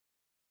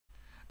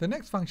The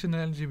next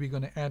functionality we're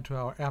going to add to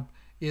our app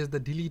is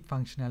the delete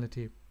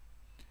functionality.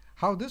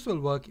 How this will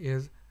work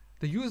is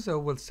the user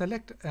will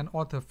select an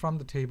author from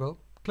the table,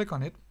 click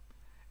on it,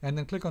 and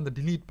then click on the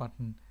delete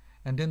button,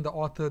 and then the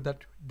author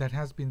that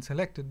has been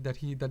selected,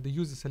 that the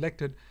user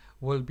selected,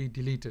 will be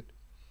deleted.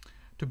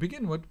 To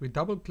begin with, we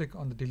double click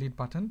on the delete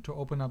button to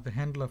open up the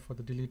handler for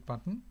the delete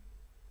button.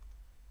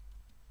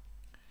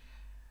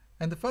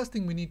 And the first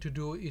thing we need to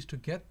do is to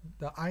get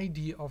the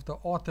ID of the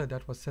author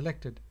that was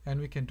selected,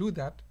 and we can do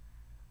that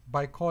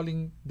by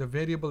calling the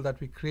variable that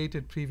we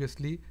created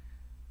previously,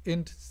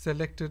 int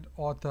selected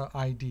author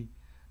ID.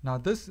 Now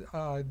this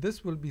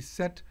will be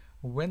set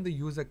when the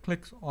user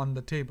clicks on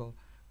the table.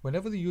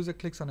 Whenever the user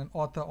clicks on an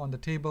author on the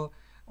table,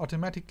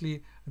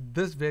 automatically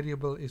this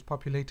variable is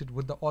populated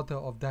with the author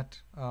of that,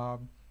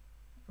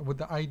 with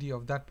the ID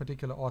of that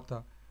particular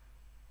author.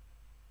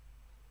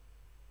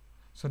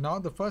 So now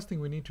the first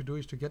thing we need to do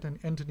is to get an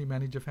entity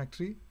manager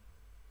factory.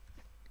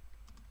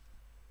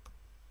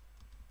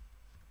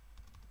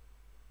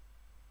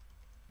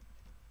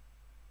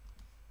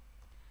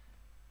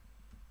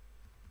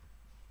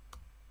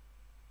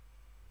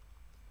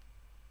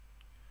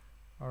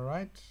 All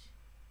right.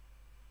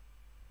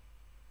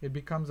 It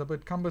becomes a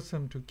bit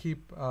cumbersome to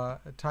keep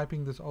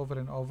typing this over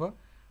and over,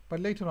 but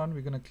later on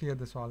we're going to clear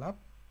this all up.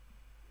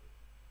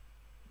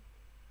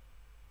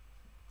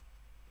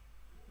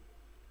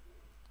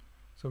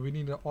 So we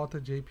need an author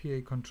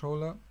JPA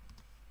controller.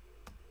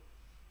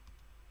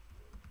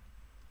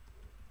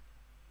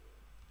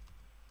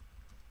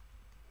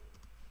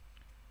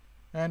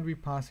 And we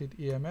pass it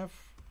EMF.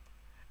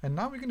 And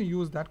now we're going to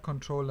use that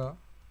controller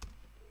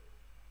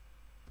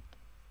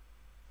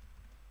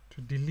to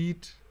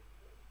delete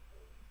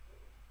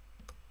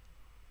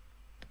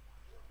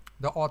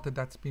the author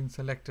that's been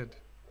selected.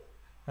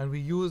 And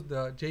we use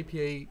the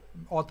JPA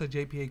author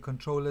JPA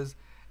controller's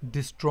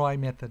destroy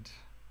method.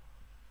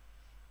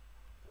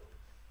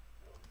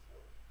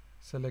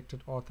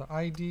 Selected author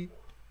ID,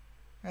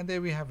 and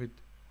there we have it.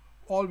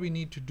 All we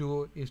need to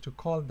do is to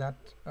call that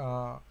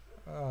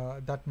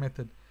that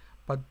method.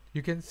 But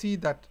you can see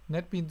that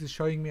Netbeans is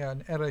showing me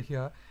an error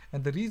here,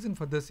 and the reason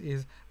for this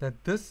is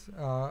that this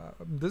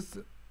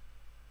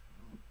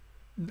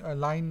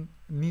line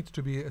needs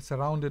to be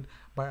surrounded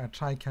by a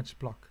try-catch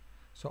block.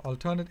 So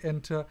alternate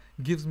enter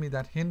gives me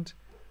that hint,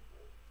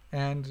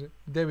 and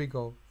there we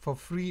go. For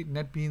free,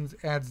 Netbeans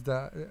adds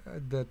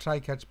the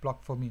try-catch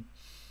block for me.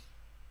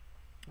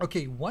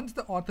 Okay, once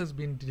the author's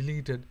been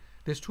deleted,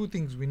 there's two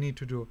things we need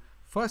to do.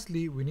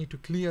 Firstly, we need to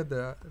clear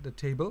the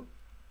table,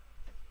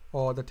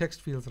 or the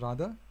text fields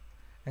rather,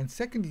 and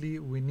secondly,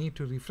 we need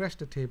to refresh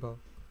the table.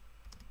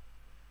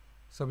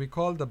 So we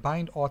call the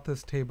bind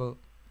authors table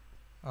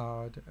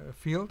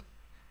field,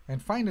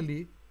 and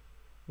finally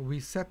we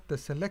set the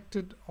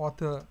selected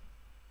author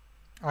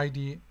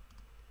ID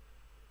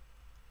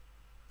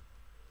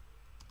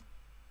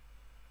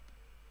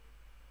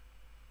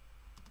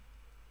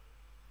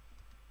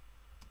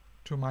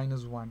to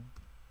 -1,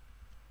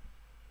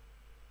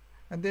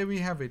 and there we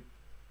have it.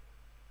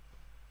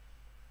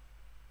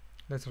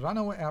 Let's run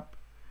our app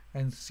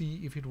and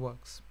see if it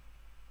works.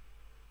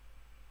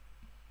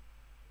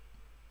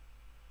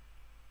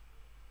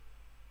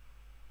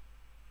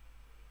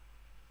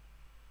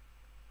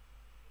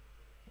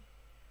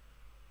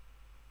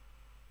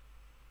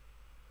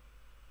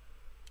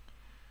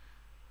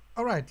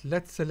 All right,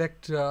 let's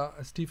select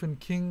Stephen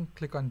King,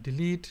 click on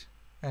delete,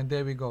 and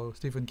there we go.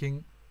 Stephen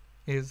King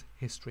is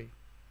history.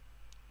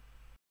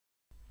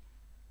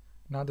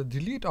 Now the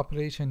delete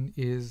operation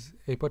is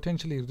a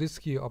potentially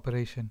risky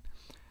operation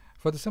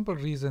for the simple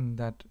reason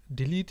that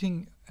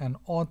deleting an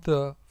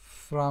author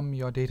from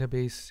your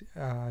database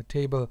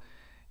table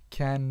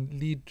can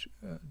lead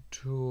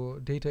to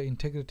data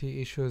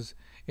integrity issues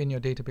in your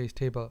database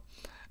table.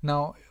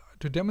 Now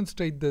to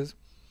demonstrate this,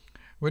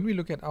 when we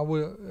look at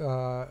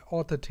our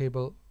author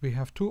table, we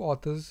have two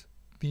authors,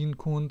 Dean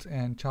Koontz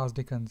and Charles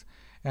Dickens.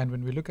 And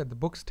when we look at the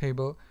books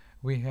table,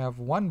 we have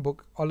one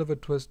book, Oliver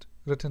Twist,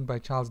 written by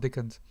Charles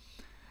Dickens.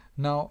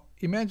 Now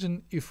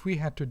imagine if we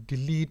had to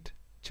delete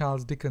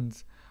Charles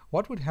Dickens.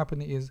 What would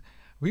happen is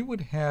we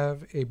would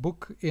have a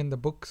book in the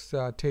books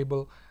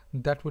table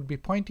that would be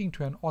pointing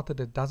to an author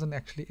that doesn't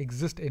actually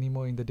exist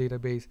anymore in the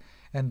database,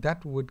 and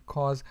that would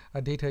cause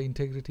a data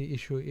integrity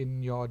issue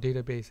in your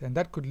database, and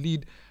that could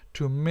lead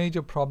to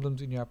major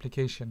problems in your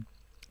application.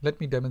 Let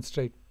me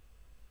demonstrate.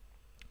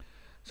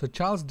 So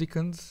Charles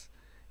Dickens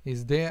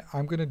is there.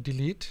 I'm going to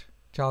delete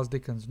Charles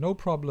Dickens, no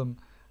problem.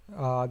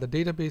 The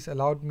database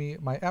allowed me,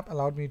 my app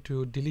allowed me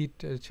to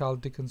delete Charles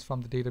Dickens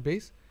from the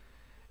database,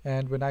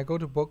 and when I go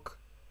to book,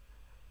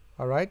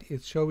 all right,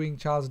 it's showing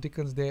Charles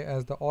Dickens there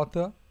as the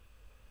author.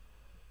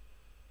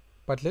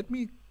 But let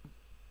me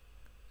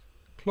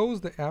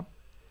close the app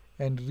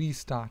and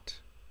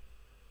restart.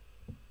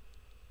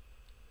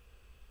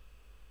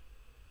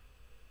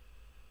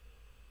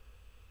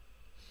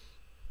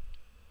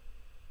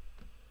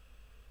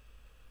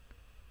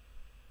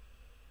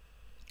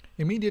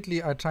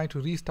 Immediately I try to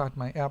restart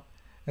my app,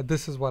 and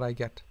this is what I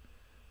get: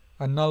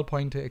 a null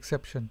pointer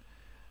exception.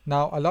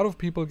 Now, a lot of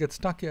people get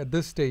stuck at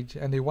this stage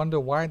and they wonder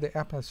why the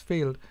app has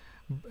failed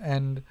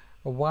and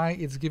why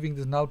it's giving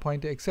this null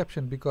pointer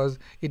exception, because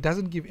it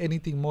doesn't give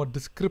anything more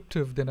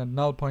descriptive than a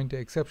null pointer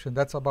exception.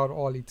 That's about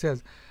all it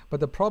says.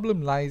 But the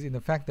problem lies in the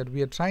fact that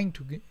we are trying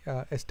to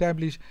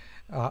establish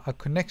a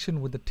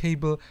connection with the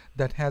table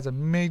that has a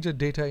major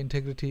data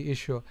integrity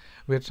issue.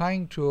 We're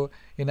trying to,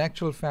 in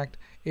actual fact,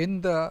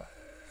 in the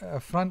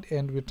front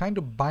end, we're trying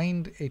to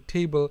bind a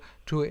table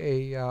to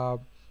a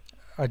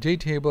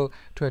JTable,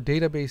 to a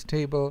database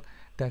table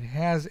that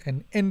has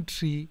an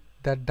entry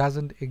that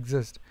doesn't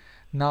exist.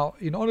 Now,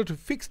 in order to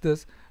fix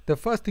this, the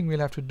first thing we'll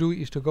have to do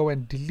is to go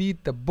and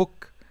delete the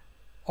book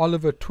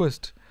Oliver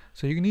Twist.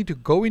 So you need to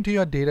go into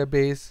your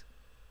database,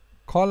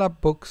 call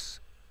up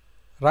books,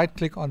 right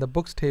click on the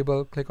books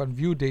table, click on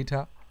view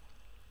data,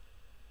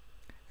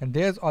 and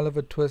there's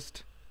Oliver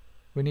Twist.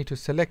 We need to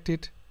select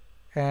it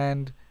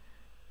and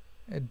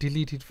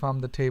delete it from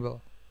the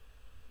table.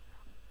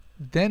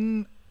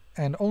 Then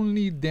and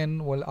only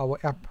then will our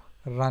app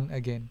run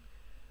again.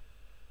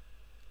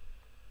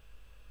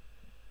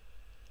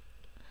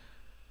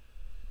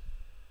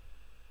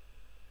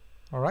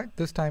 Alright,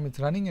 this time it's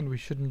running and we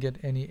shouldn't get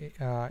any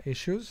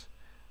issues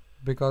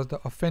because the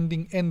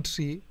offending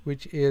entry,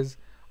 which is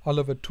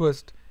Oliver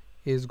Twist,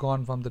 is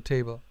gone from the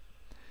table.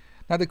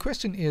 Now the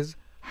question is,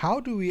 how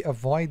do we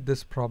avoid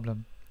this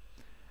problem?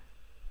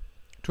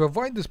 To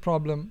avoid this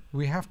problem,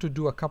 we have to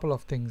do a couple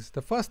of things.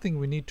 The first thing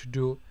we need to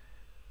do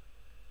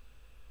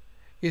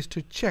is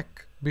to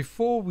check,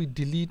 before we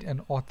delete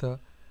an author,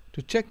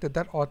 to check that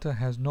that author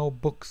has no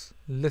books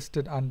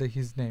listed under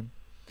his name.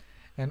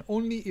 And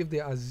only if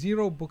there are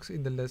 0 books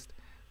in the list,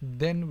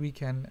 then we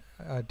can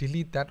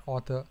delete that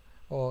author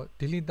or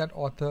delete that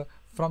author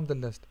from the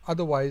list.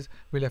 Otherwise,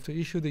 we'll have to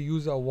issue the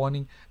user a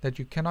warning that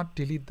you cannot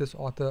delete this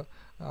author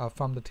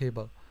from the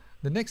table.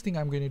 The next thing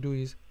I'm going to do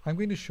is I'm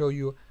going to show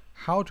you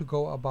how to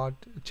go about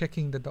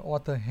checking that the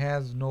author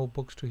has no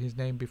books to his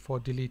name before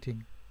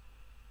deleting.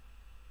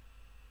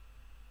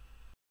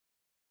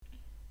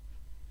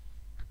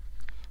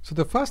 So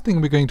the first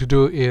thing we're going to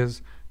do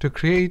is to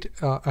create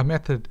a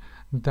method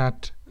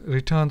that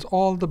returns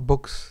all the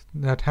books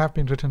that have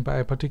been written by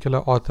a particular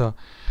author.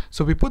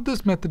 So we put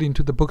this method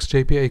into the books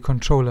JPA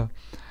controller.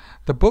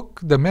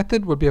 The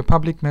method will be a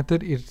public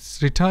method.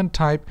 Its return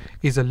type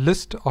is a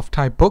list of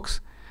type books.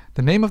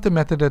 The name of the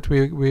method that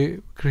we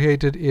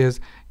created is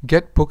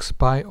get books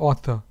by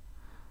author.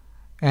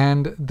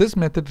 And this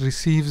method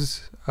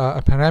receives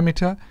a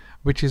parameter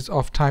which is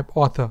of type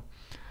author.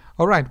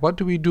 Alright, what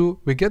do?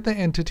 We get the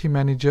entity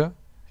manager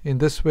in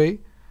this way.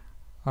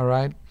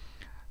 Alright,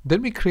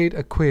 then we create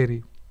a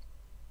query.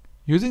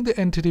 Using the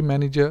entity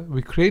manager,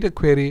 we create a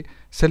query,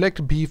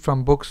 select B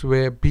from books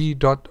where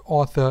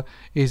b.author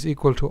is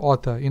equal to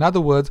author. In other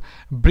words,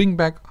 bring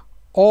back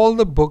all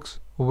the books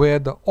where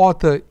the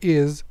author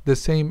is the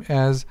same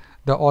as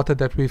the author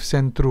that we've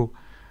sent through.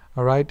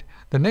 Alright,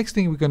 the next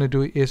thing we're going to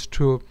do is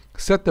to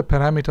set the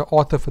parameter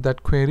author for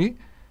that query.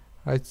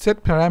 Right,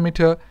 set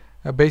parameter,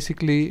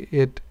 basically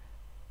it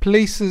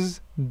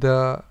places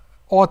the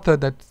author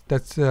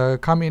that's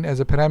come in as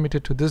a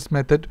parameter to this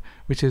method,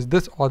 which is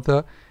this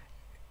author.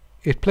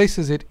 It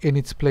places it in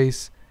its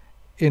place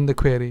in the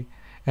query.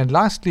 And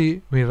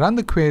lastly, we run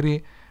the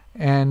query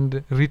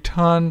and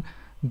return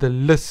the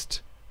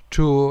list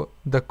to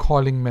the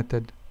calling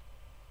method.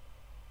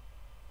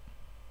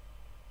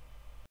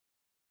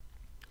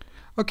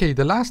 Okay,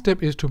 the last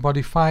step is to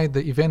modify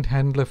the event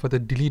handler for the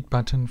delete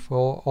button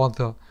for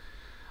author.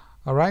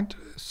 Alright,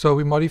 so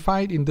we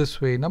modify it in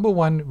this way. Number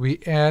one, we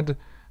add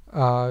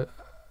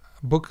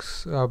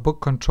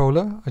book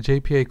controller, a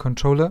JPA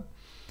controller.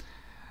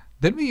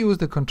 Then we use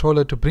the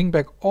controller to bring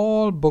back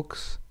all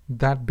books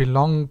that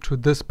belong to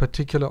this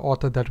particular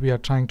author that we are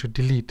trying to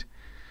delete.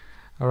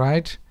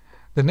 Alright,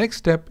 the next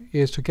step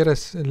is to get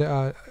us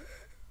the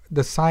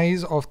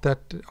size of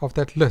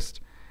that list.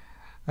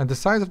 And the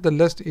size of the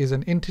list is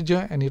an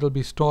integer and it will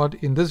be stored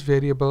in this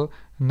variable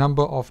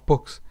number of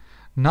books.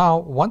 Now,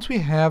 once we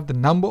have the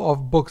number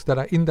of books that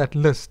are in that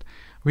list,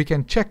 we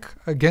can check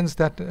against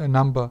that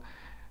number.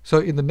 So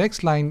in the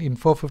next line in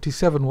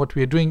 457, what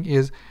we are doing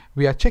is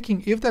we are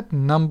checking if that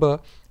number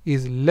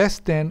is less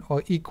than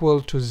or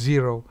equal to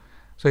 0.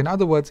 So in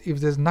other words, if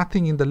there's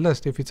nothing in the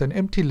list, if it's an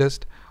empty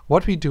list,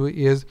 what we do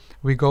is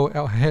we go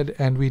ahead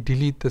and we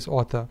delete this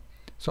author.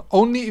 So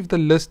only if the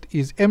list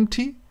is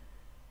empty,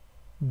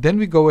 then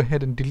we go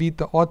ahead and delete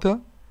the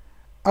author.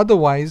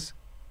 Otherwise,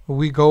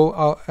 we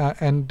go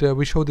and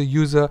we show the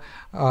user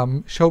a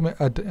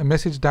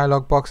message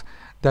dialog box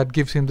that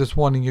gives him this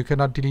warning: you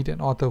cannot delete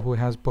an author who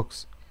has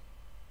books.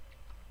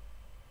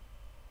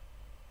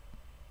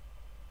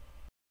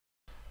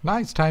 Now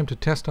it's time to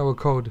test our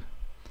code.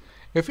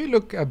 If we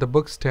look at the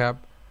books tab,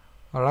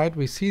 alright,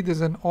 we see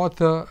there's an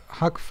author,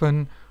 Huck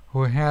Finn,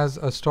 who has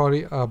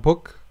a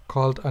book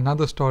called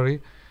Another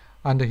Story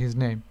under his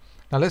name.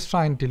 Now let's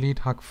try and delete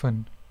Huck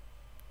Finn.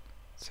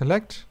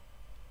 Select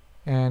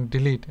and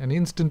delete, and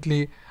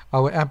instantly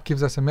our app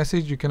gives us a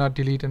message: you cannot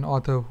delete an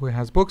author who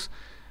has books.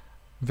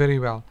 Very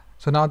well.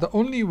 So now the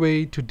only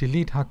way to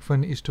delete Huck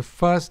Finn is to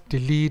first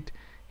delete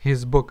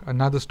his book,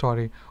 Another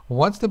Story.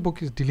 Once the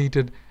book is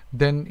deleted,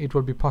 then it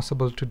will be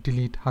possible to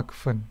delete Huck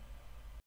Finn.